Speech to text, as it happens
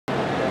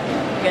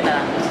Okay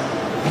na.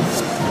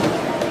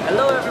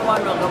 Hello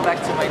everyone, welcome back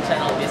to my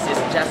channel. This is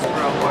Jasper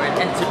Award,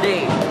 and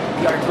today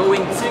we are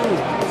going to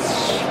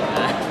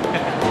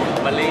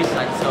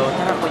Malaysia. So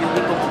tara po yung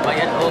ko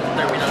bayad o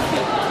terminal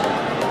fee.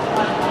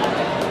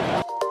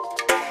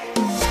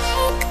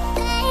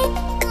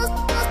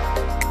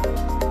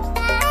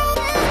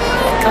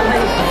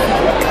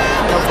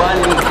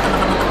 Bali.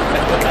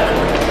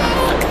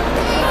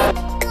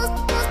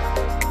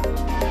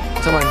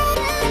 Saman?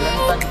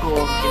 Ilantan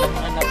ko,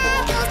 ilantan na po.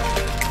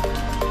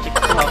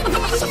 TikTok.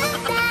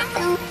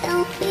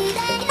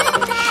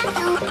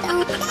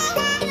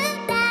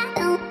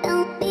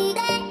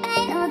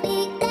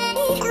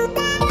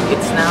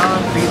 It's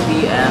now 3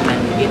 p.m.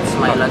 and it's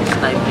my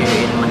lunchtime here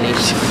in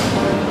Malaysia.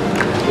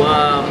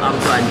 Wow, I'm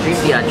fun.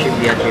 Trivia.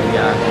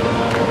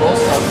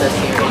 Most of the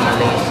here in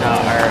Malaysia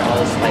are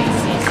all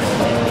spicy, so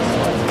like this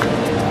one.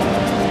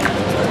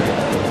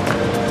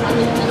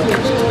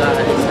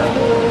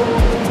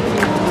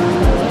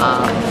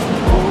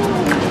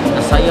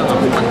 Nasayang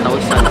ako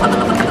 1,000 para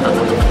lang kita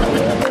tulog.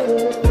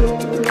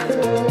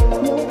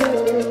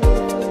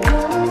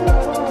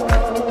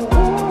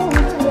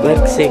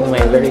 Flexing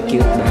my very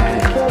cute bag.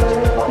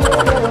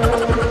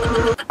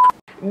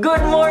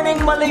 Good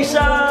morning,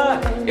 Malaysia!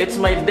 It's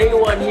my day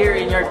 1 here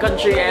in your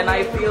country and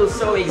I feel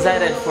so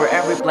excited for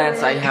every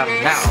plans I have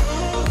now.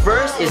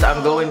 First is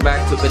I'm going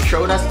back to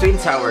Petronas Twin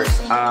Towers.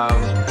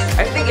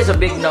 I think it's a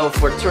big no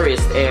for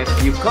tourists if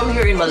you come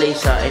here in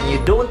Malaysia and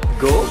you don't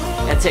go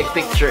and take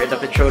picture at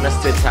the Petronas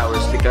Twin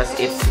Towers because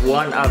it's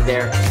one of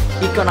their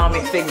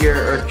economic figure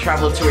or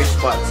travel tourist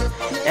spots.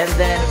 And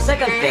then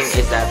second thing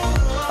is that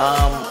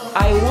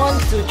I want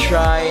to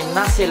try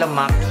nasi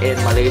lemak in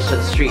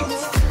Malaysian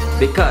streets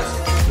because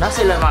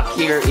nasi lemak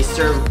here is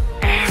served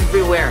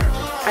everywhere.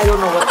 I don't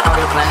know what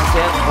other plans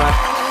yet, but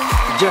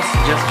just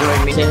join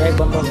me. Say hi,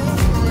 Bambam.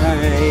 Hi.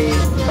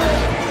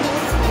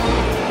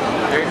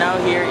 We're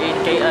now here in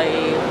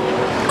KIA.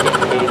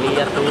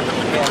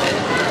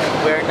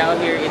 We're now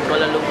here in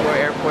Kuala Lumpur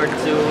Airport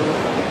 2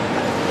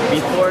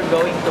 before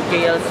going to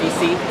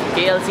KLCC.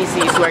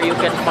 KLCC is where you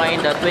can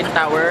find the Twin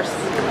Towers.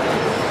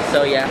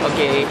 So yeah,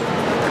 okay.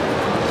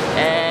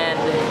 And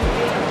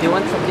do you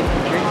want something to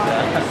drink?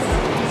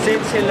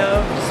 Since you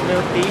love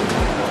milk tea,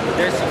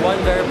 there's one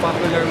very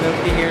popular milk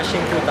tea here,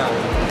 Shingkuta.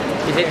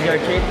 Is it your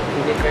treat?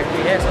 Is it your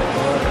treat? Yes, of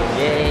course.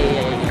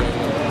 Yay!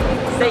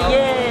 Say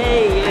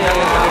yay!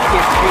 It's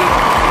his treat.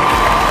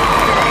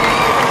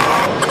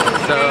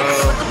 So,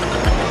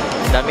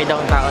 dami daw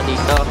ang tao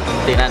dito.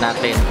 Tingnan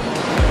natin.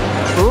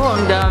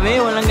 Ang dami.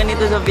 Walang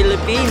ganito sa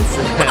Philippines.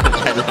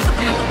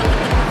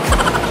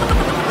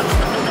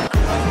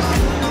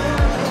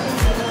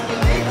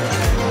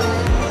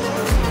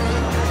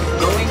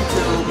 Going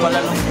to Kuala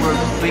Lumpur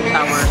Twin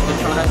Towers,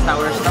 Petronas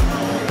Towers na.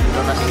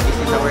 This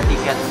is our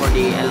ticket for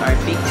the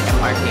LRT,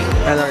 MRT.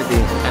 LRT.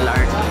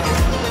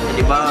 So,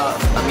 diba,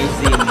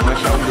 amazing. More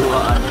siya ang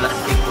duwaan plus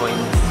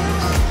Bitcoins.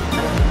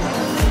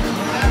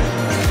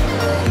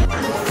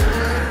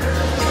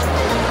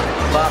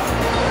 Ba?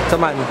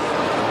 Saman?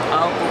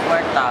 Ako po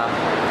kwarta.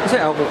 Kasi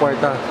ako po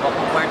kwarta.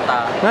 Ako kwarta.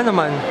 Na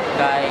naman?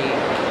 Kay...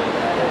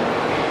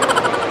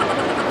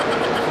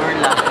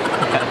 Kurla.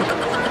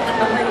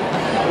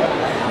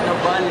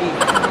 Nabali.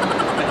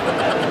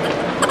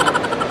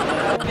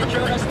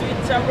 Petronas Twin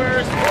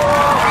Towers.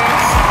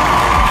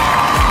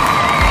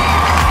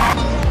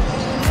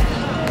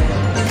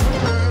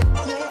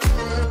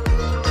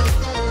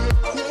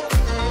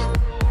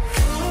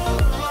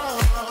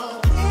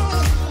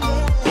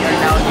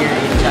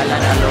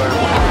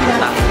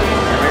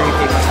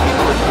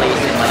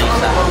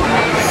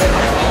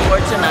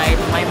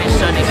 Tonight, my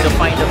mission is to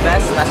find the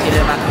best nasi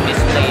lemak in this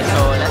place.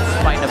 So let's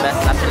find the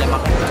best nasi lemak.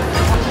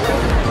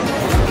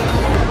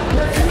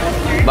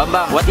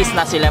 Bambang, what is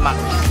nasi lemak?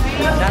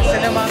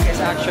 Nasi lemak is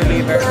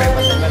actually very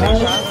famous in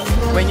Malaysia.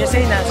 When you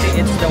say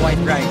nasi, it's the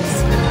white rice.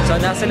 So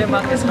nasi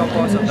lemak is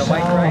composed of the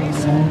white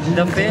rice,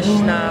 the fish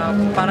na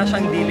para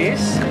siyang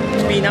dilis,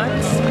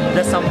 peanuts,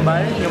 the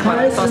sambal, yung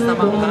parang sauce na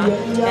mangga,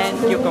 and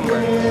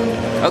cucumber.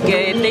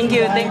 Okay, thank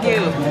you.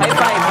 High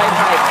five.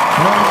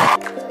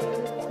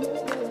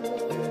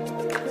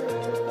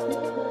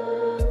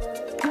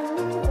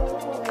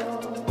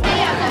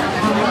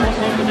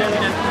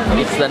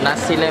 It's the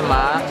nasi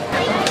lemak,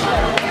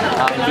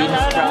 bean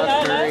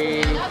sprout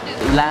curry,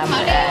 lamb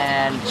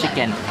and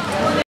chicken.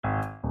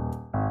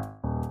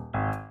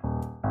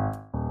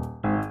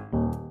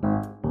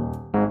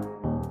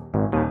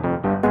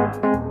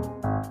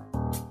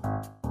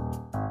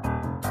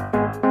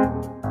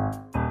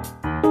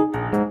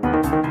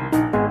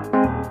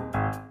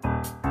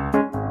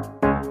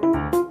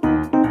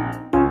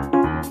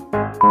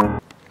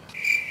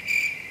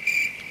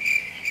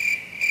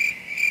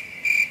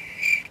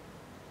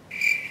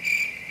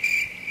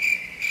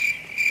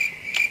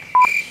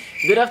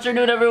 Good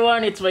afternoon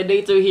everyone, it's my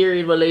day 2 here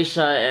in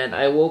Malaysia and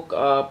I woke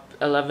up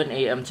 11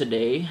 a.m.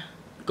 today,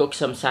 cooked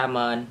some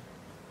salmon.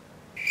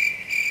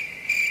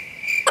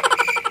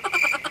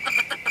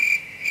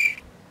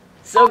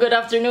 So good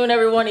afternoon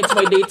everyone, it's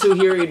my day 2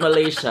 here in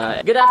Malaysia.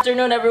 Good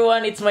afternoon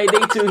everyone, it's my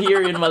day 2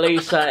 here in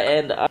Malaysia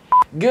and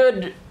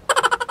good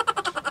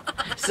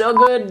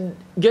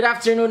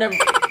afternoon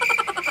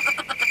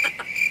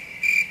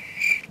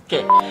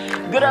Okay,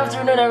 good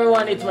afternoon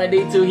everyone, it's my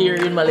day 2 here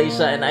in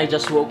Malaysia and I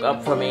just woke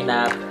up from a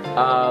nap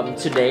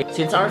today.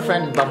 Since our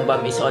friend Bam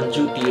Bam is on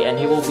duty and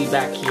he will be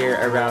back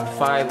here around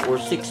 5 or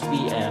 6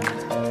 p.m.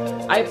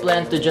 I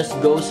plan to just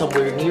go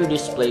somewhere near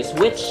this place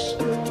which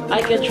I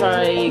can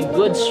try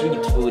good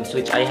street foods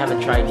which I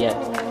haven't tried yet.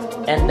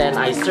 And then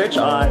I search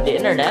on the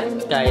internet,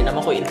 kaya naman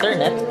ko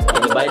internet,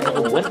 nag-bayad na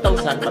ko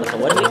 1,000 para sa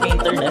 1 week na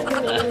internet.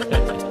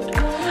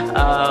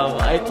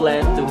 I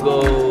plan to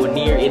go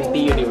near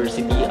Inti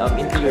University,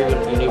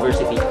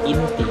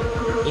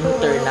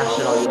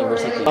 International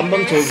University. Bam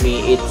Bam told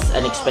me it's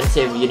an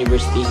expensive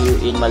university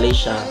here in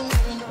Malaysia,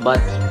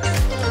 but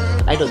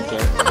I don't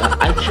care.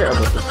 I care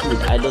about the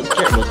food. I don't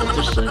care about the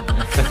tuition.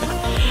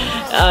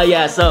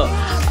 Yeah, so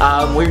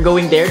we're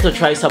going there to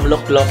try some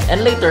lok-lok,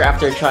 and later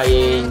after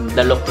trying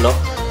the lok-lok,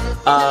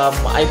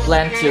 I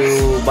plan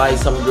to buy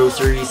some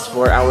groceries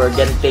for our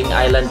Genting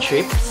Island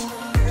trips.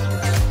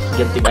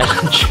 Genting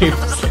Island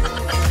trips.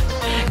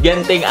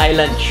 Genting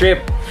Island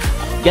trip.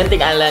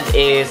 Genting Island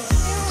is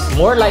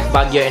more like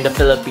Baguio in the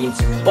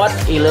Philippines, but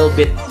a little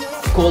bit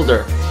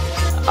colder.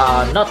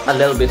 Not a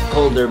little bit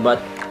colder, but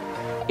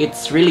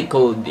it's really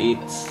cold.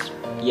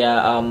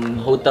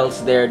 Hotels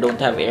there don't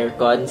have air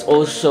cons.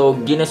 Also,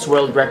 Guinness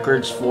World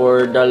Records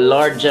for the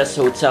largest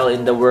hotel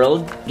in the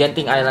world.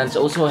 Genting Islands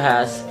also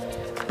has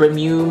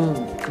premium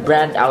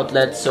brand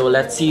outlets. So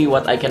let's see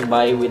what I can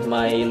buy with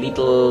my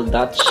little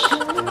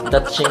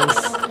Dutchings.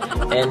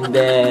 And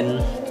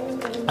then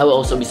I will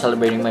also be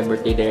celebrating my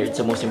birthday there. It's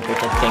the most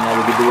important thing I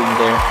will be doing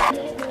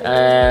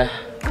there.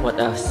 What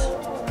else?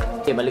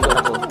 Okay, maligo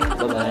na ko.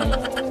 Bye-bye.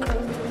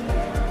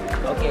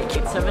 Okay,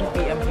 it's 7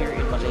 p.m. here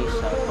in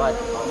Malaysia, but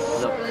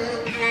look,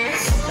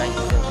 this guy is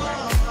still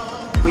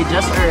there. We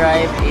just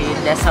arrived in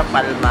Desa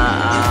Palma.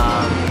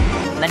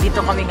 Nandito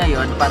kami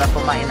ngayon para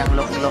kumain ng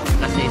lok-lok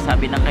kasi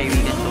sabi ng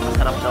kaibigan ko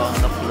masarap daw ang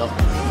lok-lok.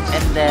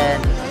 And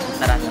then,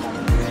 tara na.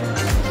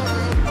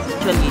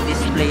 Actually,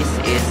 this place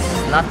is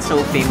not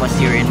so famous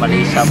here in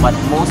Malaysia, but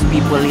most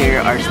people here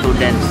are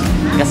students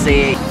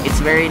kasi it's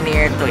very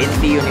near to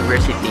Inti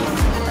University.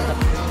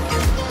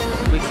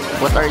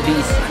 What are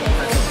these?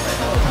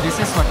 This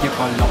is what you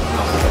call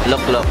lok-lok.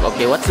 Lok-lok.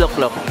 Okay, what's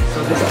lok-lok?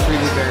 So this is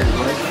really very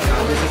good.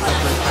 This is the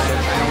first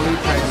time I only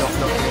tried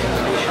lok-lok here in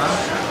Malaysia.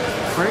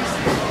 First,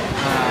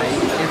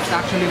 it's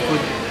actually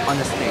food on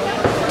a stick.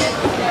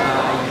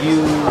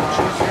 You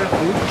choose your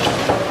food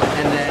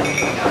and then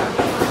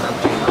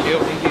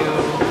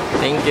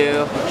Thank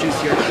you. Choose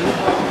your soup.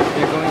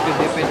 You're going to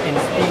dip it in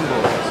steam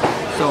bowls.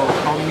 So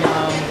tom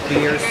yum,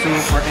 clear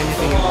soup, or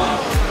anything you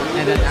want.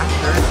 And then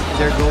after,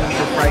 they're going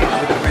to fry it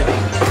with the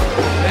breading.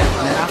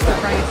 And then after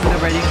frying it with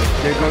the breading,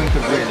 they're going to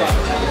grill it.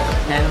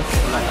 Hence,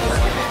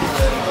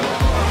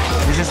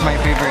 this is my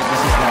favorite.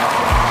 This is the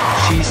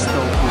cheese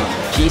tofu.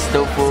 Cheese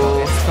tofu. So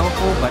it's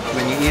tofu, but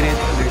when you eat it,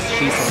 there's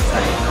cheese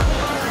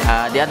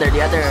inside. The other.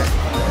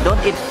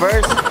 Don't eat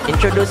first.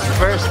 Introduce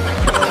first.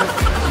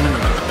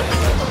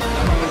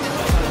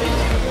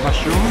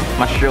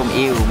 Mushroom.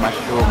 Ew,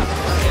 mushroom.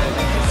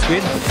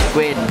 Squid.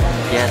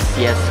 Yes,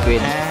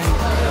 squid. And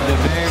the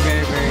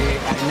very,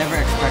 I never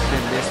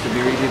expected this to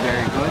be really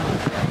very good.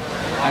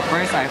 At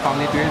first, I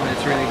found it weird, but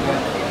it's really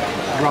good.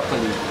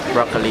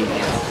 Broccoli.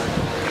 Yes.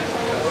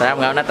 Tara,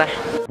 mga na ta.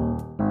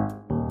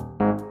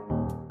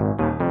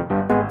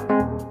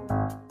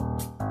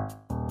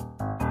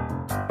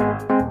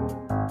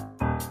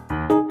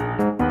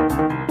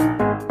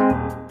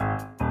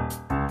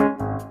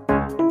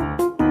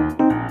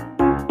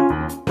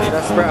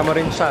 That's for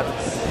Amorin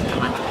shots.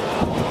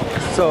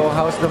 So,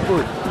 how's the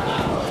food?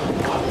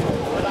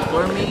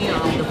 For me,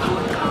 the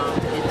food,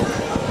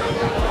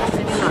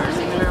 it's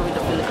similar with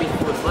the Philippine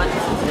food, but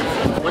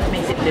what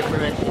makes it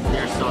different is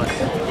their sauce.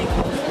 I think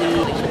mostly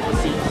Malaysian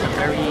cuisine is a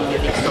very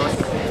unique sauce.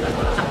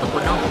 Sakto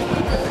po, no?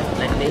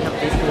 Like they have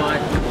this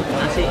one,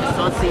 nasa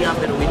sauce siya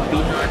pero with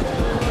peanut.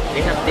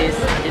 They have this,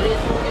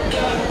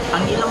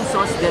 ang ilang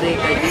sauce dire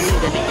kay dili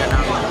gani ka na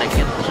like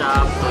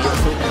ketchup, toyo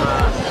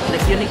suka,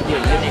 like unique.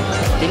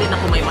 Dili na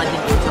ko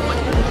ma-imagine kung sa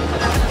pagkain.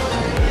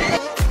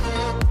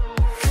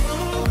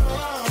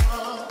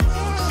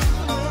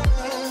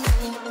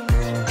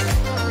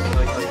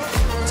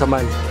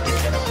 Saman.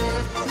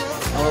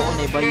 Oo,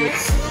 bayot.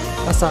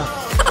 Asa?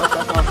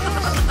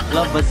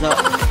 Love baza.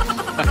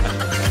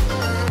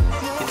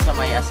 Kinsa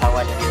may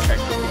asawa ni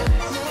Richard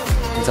Gutierrez.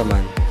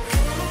 Saman.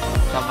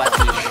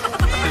 Kabati.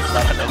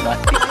 Para na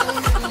bati.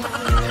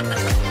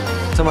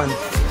 Saman.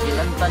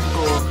 Ilantan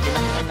ko,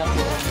 kinakain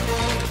ako.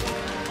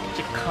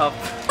 Check up.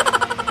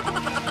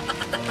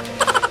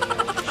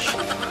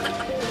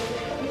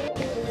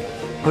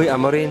 Hoy,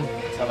 Amorin.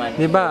 Saman.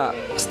 Di ba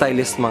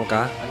stylist man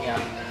ka? Anya.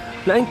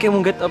 Lain kayo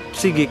mong get up.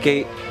 Sige,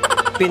 kay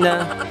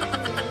Pina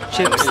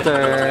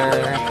Chipster.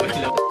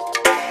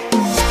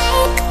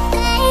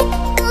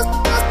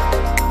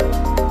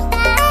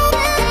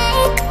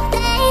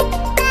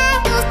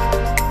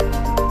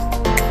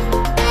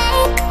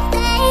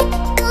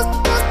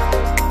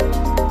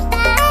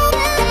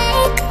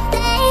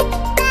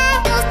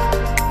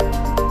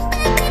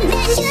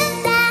 Malaysia.